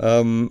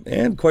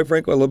 and quite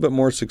frankly, a little bit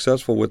more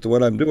successful with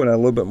what I'm doing, I'm a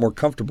little bit more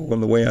comfortable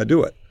in the way I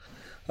do it.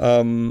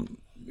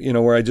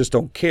 Where I just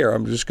don't care.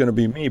 I'm just going to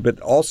be me. But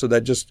also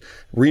that just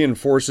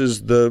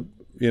reinforces the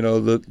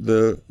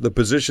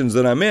positions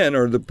that I'm in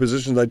or the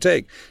positions I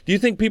take. Do you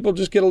think people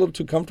just get a little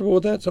too comfortable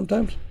with that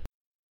sometimes?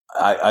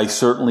 I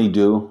certainly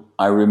do.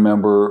 I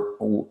remember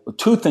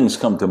 2 things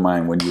come to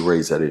mind when you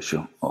raise that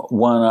issue.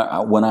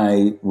 One, when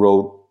I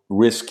wrote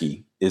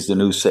Risky is the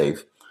New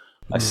Safe,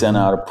 I sent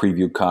out a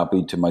preview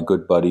copy to my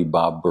good buddy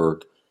Bob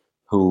Berg,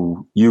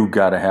 who you've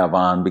got to have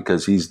on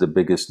because he's the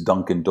biggest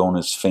Dunkin'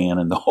 Donuts fan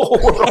in the whole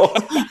world.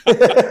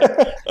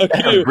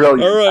 Okay. All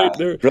right.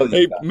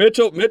 Hey,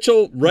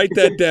 Mitchell, write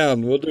that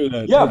down. We'll do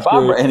that. Yeah,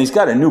 Bob, and he's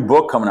got a new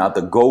book coming out,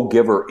 The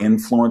Go-Giver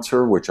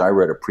Influencer, which I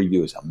read a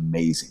preview. Is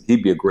amazing.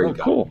 He'd be a great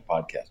guy on the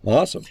podcast.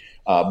 Awesome.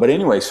 But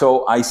anyway,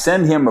 so I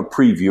send him a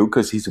preview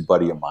because he's a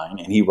buddy of mine,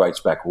 and he writes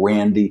back,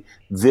 Randy,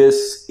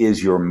 this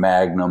is your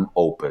magnum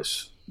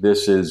opus.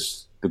 This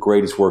is the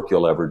greatest work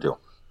you'll ever do.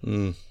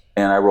 Mm.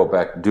 And I wrote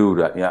back,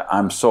 dude,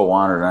 I'm so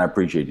honored, and I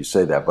appreciate you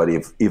say that. But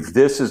if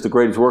this is the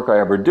greatest work I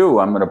ever do,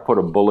 I'm going to put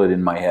a bullet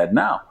in my head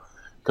now,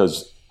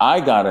 because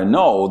I got to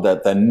know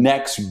that the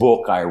next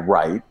book I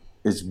write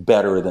is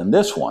better than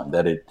this one.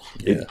 That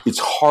it's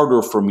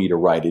harder for me to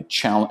write.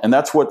 And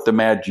that's what the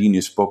Mad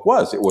Genius book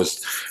was. It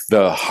was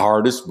the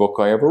hardest book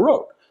I ever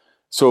wrote.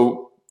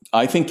 So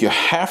I think you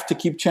have to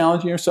keep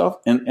challenging yourself.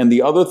 And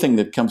the other thing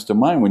that comes to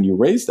mind when you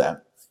raise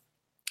that,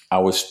 I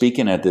was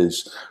speaking at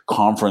this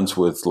conference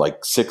with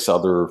like 6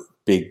 other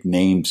big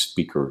name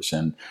speakers,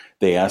 and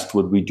they asked,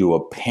 would we do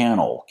a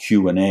panel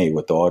Q&A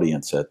with the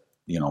audience at,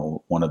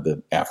 one of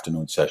the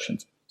afternoon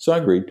sessions? So I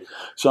agreed.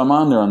 So I'm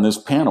on there on this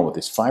panel with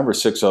these 5 or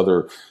 6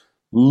 other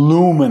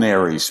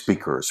luminary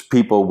speakers,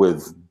 people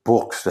with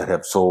books that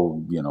have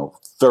sold,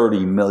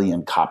 30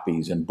 million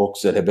copies, and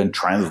books that have been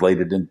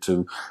translated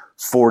into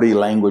 40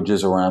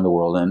 languages around the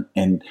world.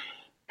 And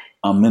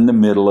I'm in the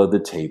middle of the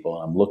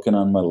table. I'm looking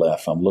on my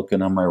left. I'm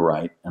looking on my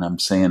right. And I'm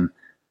saying,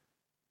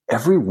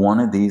 every one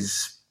of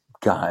these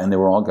guy, and they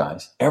were all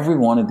guys, every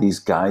one of these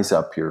guys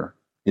up here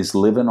is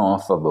living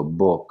off of a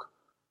book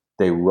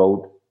they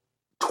wrote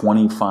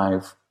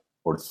 25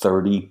 or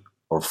 30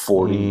 or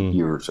 40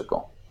 years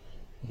ago.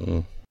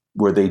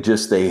 Where they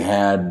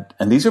had,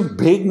 and these are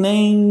big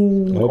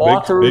name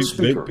authors,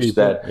 speakers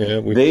that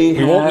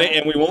we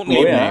won't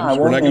name names. I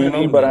won't name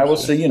them, but I will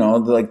say,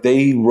 like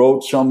they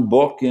wrote some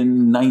book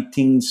in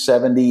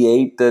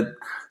 1978 that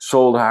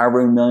sold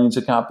however millions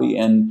of copies,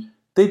 and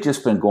they've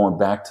just been going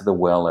back to the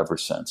well ever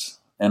since.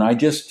 And I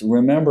just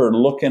remember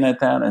looking at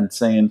that and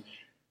saying,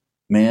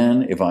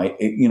 man, if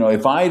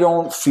I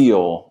don't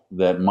feel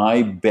that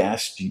my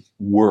best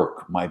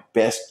work, my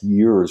best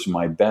years,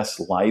 my best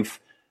life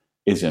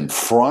is in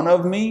front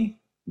of me,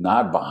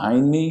 not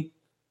behind me,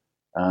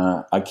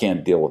 I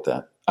can't deal with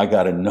that. I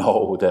got to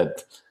know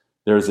that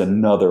there's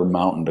another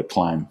mountain to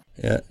climb.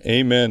 Yeah,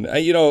 amen.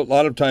 A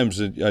lot of times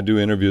I do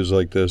interviews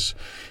like this,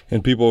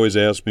 and people always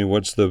ask me,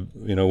 what's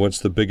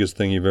the biggest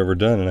thing you've ever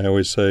done? And I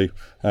always say,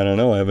 I don't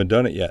know, I haven't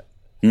done it yet.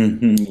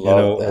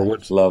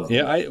 Love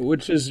that.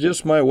 Which is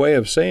just my way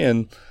of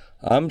saying,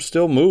 I'm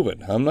still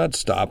moving. I'm not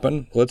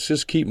stopping. Let's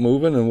just keep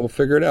moving and we'll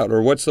figure it out.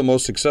 Or what's the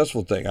most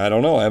successful thing? I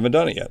don't know. I haven't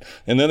done it yet.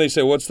 And then they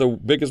say, what's the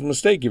biggest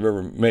mistake you've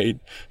ever made?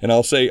 And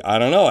I'll say, I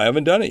don't know. I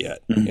haven't done it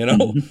yet.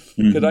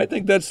 Because I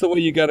think that's the way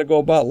you got to go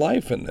about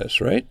life in this,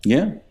 right?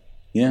 Yeah.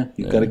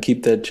 You've got to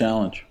keep that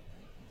challenge.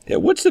 Yeah.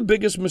 What's the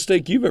biggest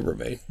mistake you've ever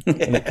made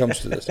when it comes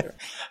to this?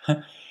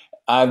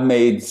 I've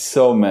made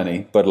so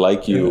many, but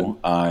like you,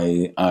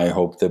 I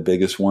hope the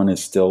biggest one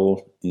is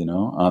still,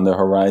 on the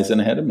horizon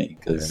ahead of me,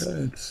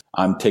 because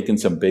I'm taking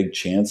some big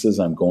chances.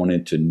 I'm going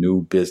into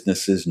new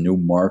businesses, new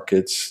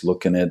markets,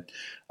 looking at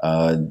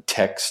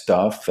tech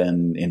stuff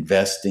and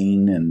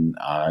investing, and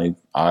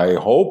I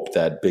hope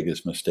that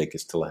biggest mistake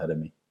is still ahead of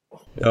me.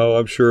 Oh,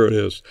 I'm sure it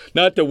is.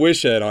 Not to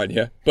wish that on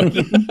you, but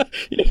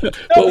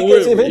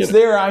because if it's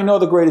there, I know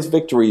the greatest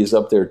victory is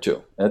up there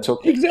too. That's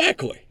okay.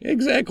 Exactly.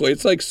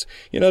 It's like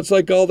it's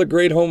like all the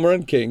great home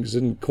run kings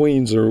and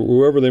queens or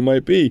whoever they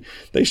might be.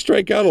 They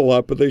strike out a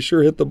lot, but they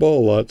sure hit the ball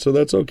a lot, so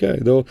that's okay.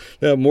 They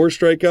have more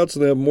strikeouts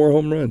and they have more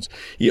home runs.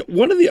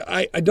 One of the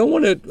I don't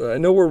want to. I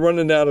know we're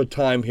running out of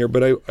time here,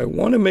 but I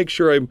want to make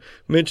sure I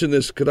mention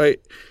this.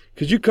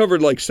 Because you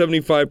covered like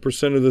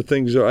 75% of the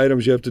things or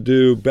items you have to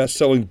do,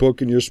 best-selling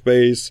book in your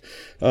space,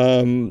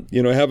 have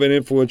an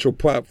influential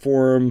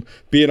platform,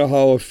 be in a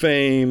Hall of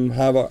Fame,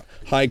 have a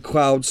high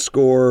cloud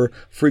score,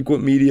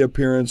 frequent media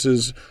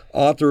appearances,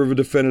 author of a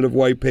definitive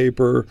white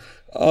paper.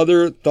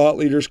 Other thought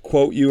leaders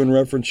quote you and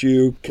reference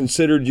you,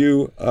 considered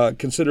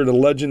a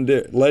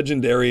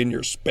legendary in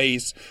your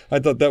space. I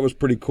thought that was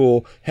pretty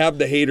cool. Have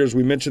the haters,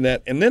 we mentioned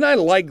that. And then I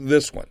like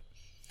this one,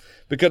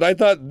 because I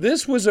thought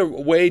this was a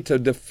way to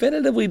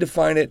definitively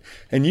define it.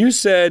 And you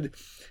said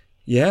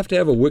you have to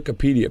have a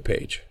Wikipedia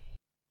page.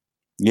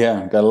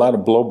 Yeah, got a lot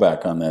of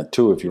blowback on that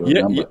too, if you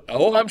remember. Yeah.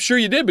 Oh, I'm sure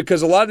you did,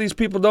 because a lot of these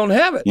people don't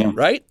have it,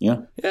 right?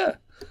 Yeah.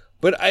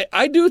 But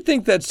I do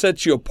think that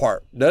sets you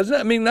apart, doesn't it?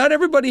 I mean, not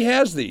everybody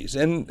has these.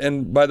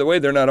 And by the way,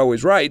 they're not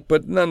always right,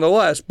 but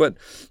nonetheless, but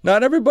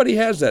not everybody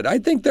has that. I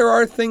think there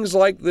are things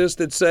like this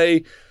that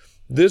say,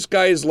 this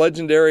guy is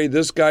legendary,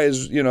 this guy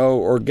is,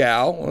 or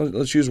gal,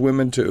 let's use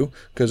women too,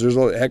 because there's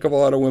a heck of a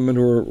lot of women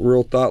who are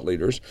real thought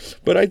leaders.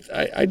 But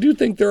I do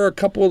think there are a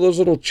couple of those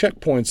little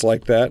checkpoints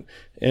like that.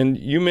 And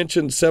you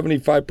mentioned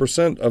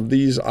 75% of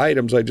these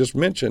items I just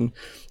mentioned,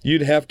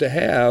 you'd have to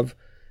have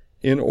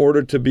in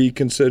order to be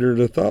considered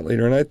a thought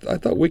leader. And I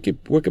thought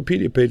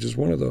Wikipedia page is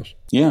one of those.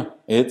 Yeah,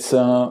 it's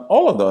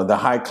all of the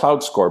high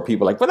cloud score.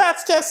 People are like, well,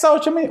 that's just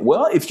social media.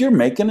 Well, if you're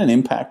making an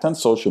impact on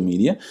social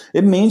media,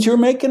 it means you're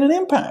making an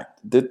impact.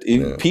 That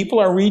if people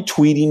are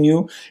retweeting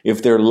you,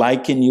 if they're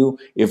liking you,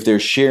 if they're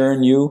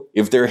sharing you,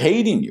 if they're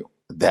hating you,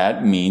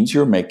 that means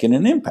you're making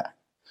an impact.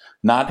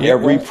 Not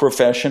every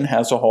profession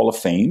has a Hall of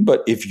Fame,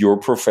 but if your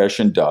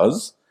profession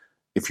does,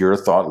 if you're a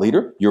thought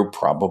leader, you're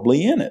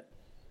probably in it.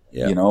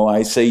 Yeah.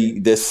 I say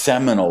this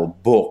seminal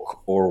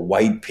book or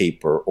white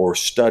paper or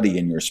study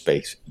in your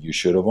space, you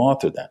should have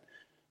authored that.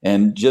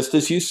 And just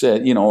as you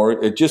said,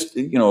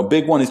 a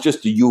big one is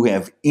just you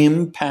have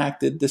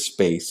impacted the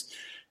space,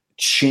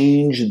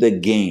 changed the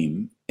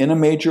game in a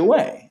major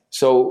way.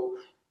 So,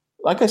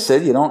 like I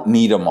said, you don't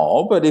need them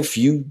all, but if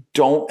you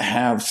don't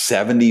have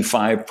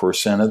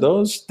 75% of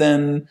those,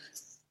 then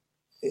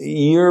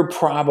you're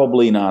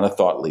probably not a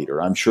thought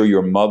leader. I'm sure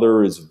your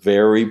mother is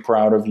very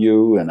proud of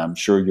you, and I'm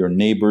sure your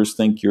neighbors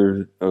think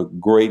you're a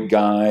great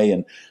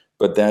guy.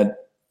 But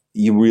that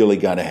you really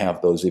got to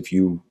have those if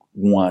you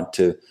want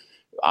to,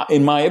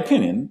 in my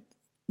opinion,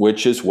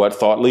 which is what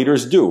thought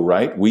leaders do,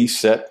 right? We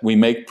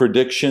make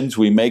predictions,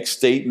 we make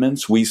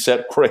statements, we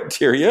set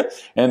criteria,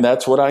 and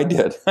that's what I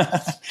did.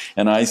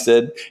 And I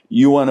said,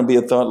 you want to be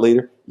a thought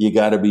leader, you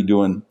got to be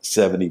doing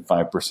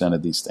 75%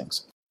 of these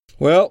things.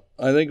 Well,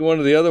 I think one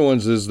of the other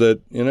ones is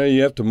that,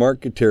 you have to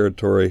mark your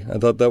territory. I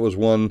thought that was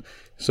one.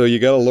 So you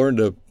got to learn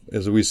to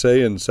as we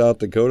say in South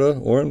Dakota,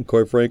 or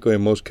quite frankly,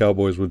 and most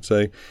cowboys would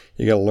say,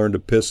 you got to learn to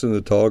piss in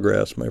the tall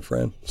grass, my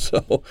friend.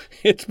 So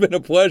it's been a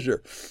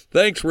pleasure.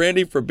 Thanks,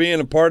 Randy, for being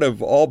a part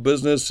of All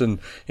Business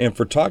and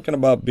for talking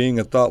about being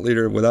a thought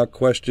leader. Without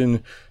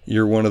question,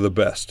 you're one of the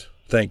best.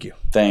 Thank you.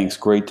 Thanks.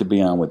 Great to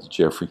be on with you,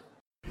 Jeffrey.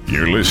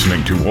 You're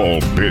listening to All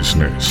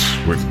Business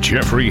with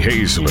Jeffrey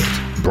Hazlett,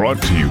 brought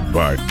to you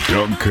by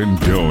Dunkin'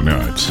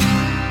 Donuts.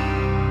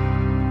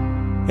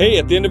 Hey,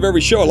 at the end of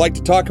every show, I like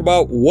to talk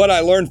about what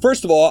I learned.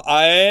 First of all,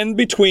 in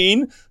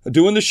between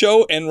doing the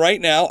show and right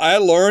now, I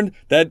learned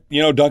that,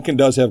 Dunkin'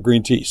 does have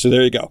green tea. So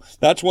there you go.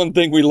 That's one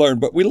thing we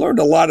learned. But we learned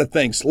a lot of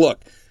things.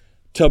 Look,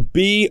 to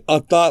be a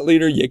thought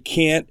leader, you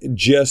can't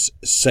just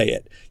say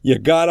it. You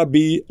got to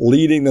be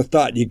leading the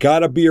thought. You got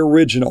to be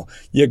original.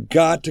 You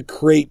got to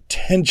create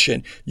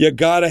tension. You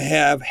got to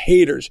have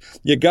haters.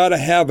 You got to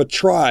have a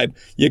tribe.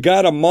 You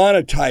got to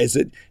monetize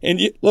it.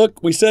 And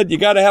look, we said you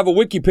got to have a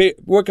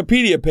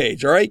Wikipedia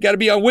page, all right? You got to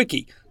be on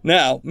Wiki.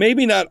 Now,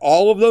 maybe not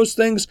all of those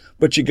things,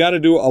 but you got to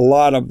do a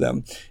lot of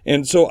them.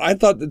 And so I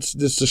thought this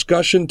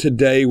discussion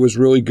today was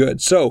really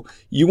good. So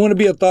you want to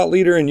be a thought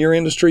leader in your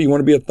industry. You want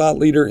to be a thought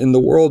leader in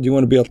the world. You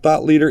want to be a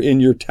thought leader in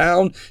your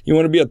town. You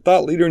want to be a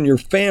thought leader in your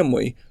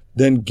family.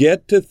 Then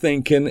get to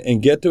thinking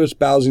and get to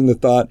espousing the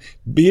thought.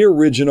 Be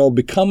original.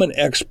 Become an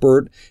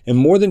expert. And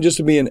more than just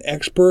to be an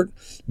expert,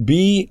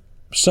 be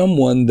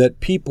someone that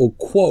people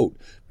quote.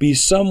 Be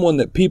someone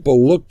that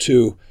people look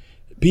to.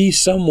 Be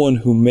someone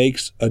who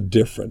makes a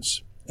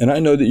difference. And I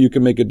know that you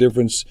can make a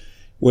difference.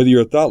 Whether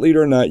you're a thought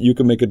leader or not, you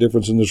can make a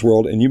difference in this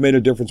world. And you made a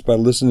difference by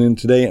listening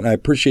today. And I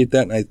appreciate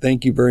that. And I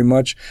thank you very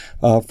much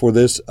for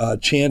this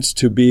chance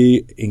to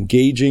be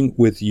engaging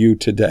with you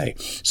today.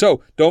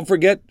 So don't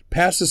forget,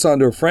 pass this on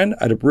to a friend.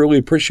 I'd really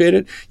appreciate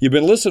it. You've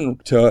been listening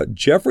to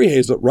Jeffrey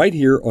Hazlett right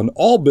here on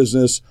All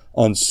Business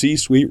on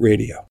C-Suite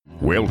Radio.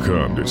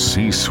 Welcome to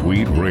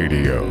C-Suite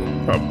Radio,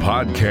 a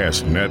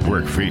podcast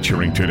network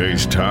featuring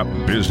today's top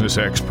business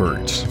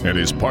experts and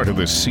is part of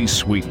the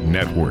C-Suite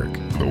Network,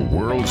 the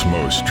world's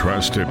most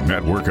trusted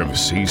network of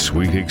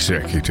C-Suite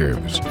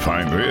executives.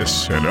 Find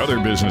this and other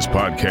business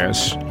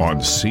podcasts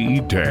on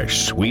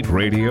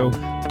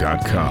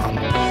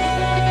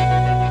c-suiteradio.com.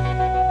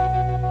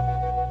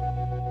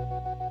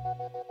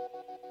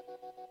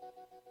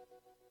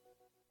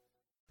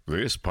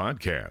 This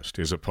podcast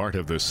is a part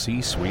of the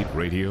C-Suite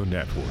Radio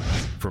Network.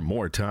 For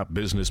more top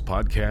business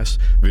podcasts,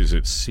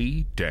 visit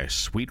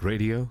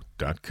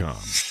c-suiteradio.com.